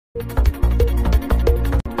आज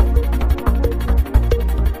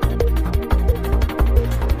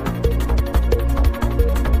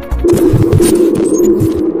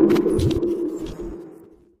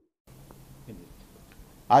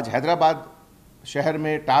हैदराबाद शहर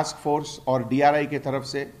में टास्क फोर्स और डीआरआई की तरफ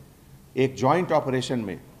से एक जॉइंट ऑपरेशन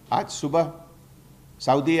में आज सुबह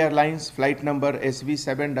Saudi airlines flight number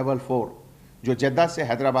SV744 जो जद्दा से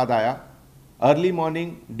हैदराबाद आया, अर्ली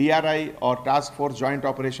मॉर्निंग डीआरआई और टास्क फोर्स जॉइंट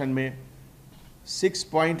ऑपरेशन में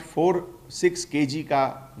 6.46 kg का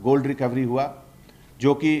गोल्ड रिकवरी हुआ,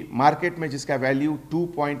 जो कि मार्केट में जिसका वैल्यू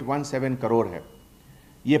 2.17 करोड़ है।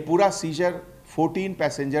 ये पूरा सीजर 14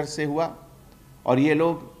 पैसेंजर से हुआ और ये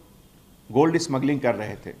लोग गोल्ड स्मगलिंग कर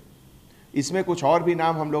रहे थे। इसमें कुछ और भी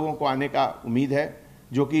नाम हम लोगों को आने का उम्मीद है,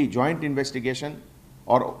 जो कि जॉइंट इन्वेस्टिगेशन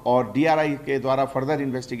और डीआरआई के द्वारा फर्दर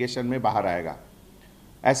इन्वेस्टिगेशन में बाहर आएगा।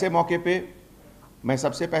 ऐसे मौके पे मैं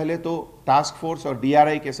सबसे पहले तो टास्क फोर्स और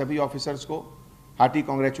डीआरआई के सभी ऑफिसर्स को हार्टी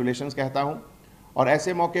कॉन्ग्रेचुलेशंस कहता हूं, और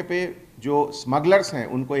ऐसे मौके पे जो स्मगलर्स हैं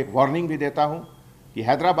उनको एक वार्निंग भी देता हूं कि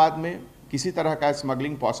हैदराबाद में किसी तरह का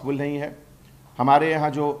स्मगलिंग पॉसिबल नहीं है। हमारे यहाँ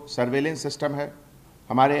जो सर्वेलेंस सिस्टम है,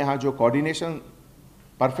 हमारे यहाँ जो कोऑर्डिनेशन,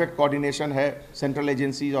 परफेक्ट कोऑर्डिनेशन है सेंट्रल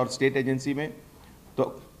एजेंसीज और स्टेट एजेंसी में, तो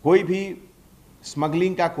कोई भी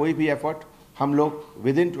स्मगलिंग का कोई भी एफर्ट हम लोग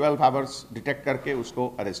विदिन 12 आवर्स डिटेक्ट करके उसको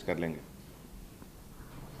अरेस्ट कर लेंगे।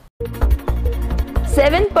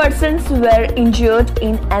 7 persons were injured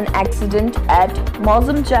in an accident at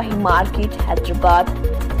Mozamjahi Market, Hyderabad,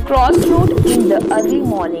 crossroad in the early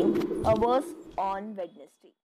morning hours on Wednesday.